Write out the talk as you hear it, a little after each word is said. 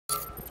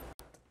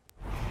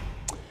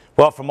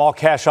Well, from all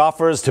cash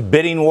offers to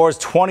bidding wars,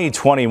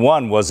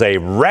 2021 was a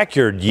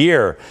record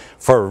year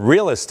for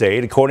real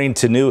estate. According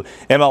to new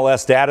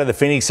MLS data, the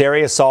Phoenix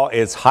area saw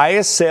its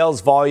highest sales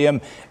volume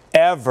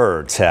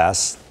ever,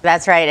 Tess.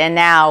 That's right. And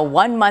now,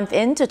 1 month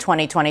into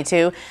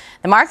 2022,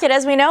 the market,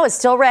 as we know, is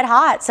still red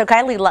hot. So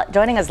Kylie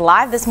joining us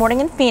live this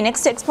morning in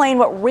Phoenix to explain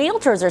what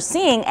realtors are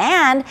seeing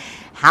and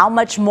how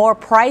much more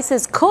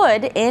prices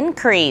could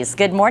increase.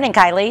 Good morning,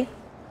 Kylie.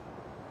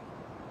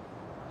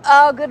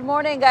 Oh, good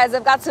morning, guys.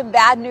 I've got some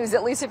bad news,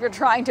 at least if you're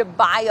trying to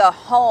buy a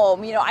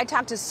home. You know, I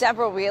talked to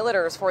several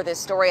realtors for this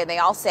story, and they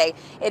all say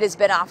it has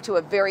been off to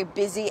a very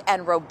busy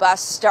and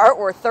robust start.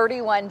 We're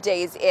 31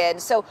 days in.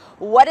 So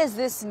what does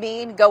this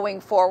mean going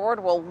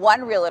forward? Well,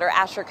 one realtor,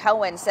 Asher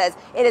Cohen, says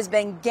it has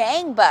been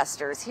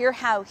gangbusters. Hear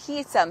how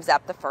he sums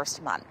up the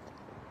first month.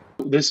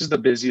 This is the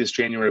busiest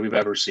January we've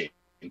ever seen.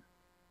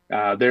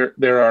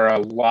 There are a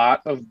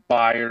lot of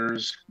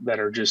buyers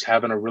that are just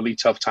having a really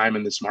tough time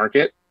in this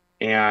market.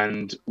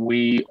 And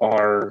we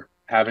are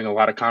having a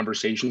lot of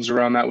conversations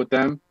around that with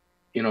them.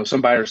 You know, some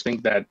buyers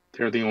think that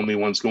they're the only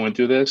ones going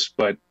through this,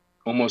 but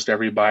almost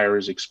every buyer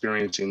is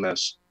experiencing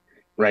this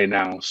right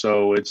now.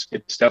 So it's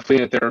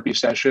definitely a therapy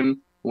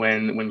session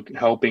when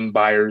helping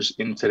buyers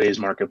in today's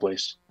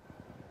marketplace.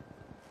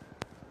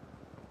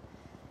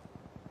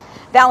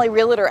 Valley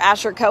realtor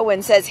Asher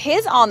Cohen says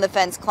his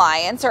on-the-fence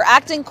clients are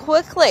acting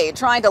quickly,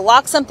 trying to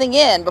lock something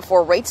in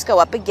before rates go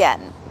up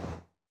again.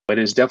 It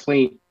is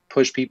definitely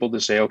push people to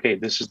say, okay,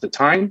 this is the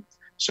time,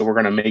 so we're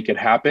going to make it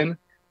happen.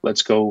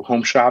 Let's go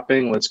home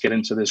shopping. Let's get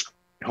into this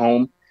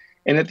home.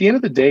 And at the end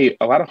of the day,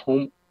 a lot of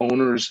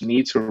homeowners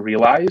need to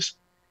realize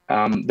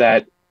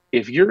that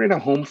if you're in a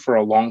home for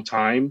a long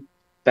time,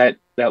 that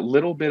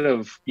little bit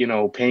of, you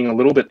know, paying a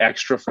little bit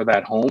extra for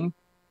that home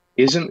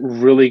isn't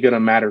really going to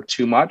matter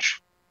too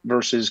much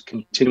versus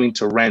continuing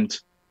to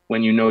rent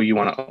when you know you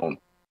want to own.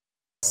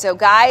 So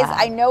guys,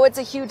 I know it's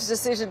a huge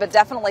decision, but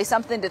definitely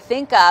something to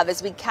think of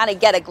as we kind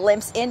of get a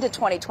glimpse into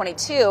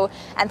 2022.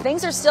 And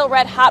things are still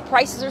red hot.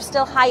 Prices are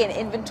still high and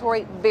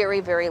inventory very,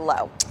 very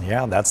low.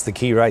 Yeah, that's the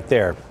key right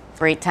there.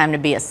 Great time to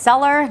be a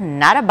seller,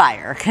 not a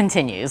buyer,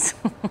 continues.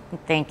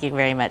 Thank you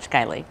very much,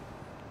 Kylie.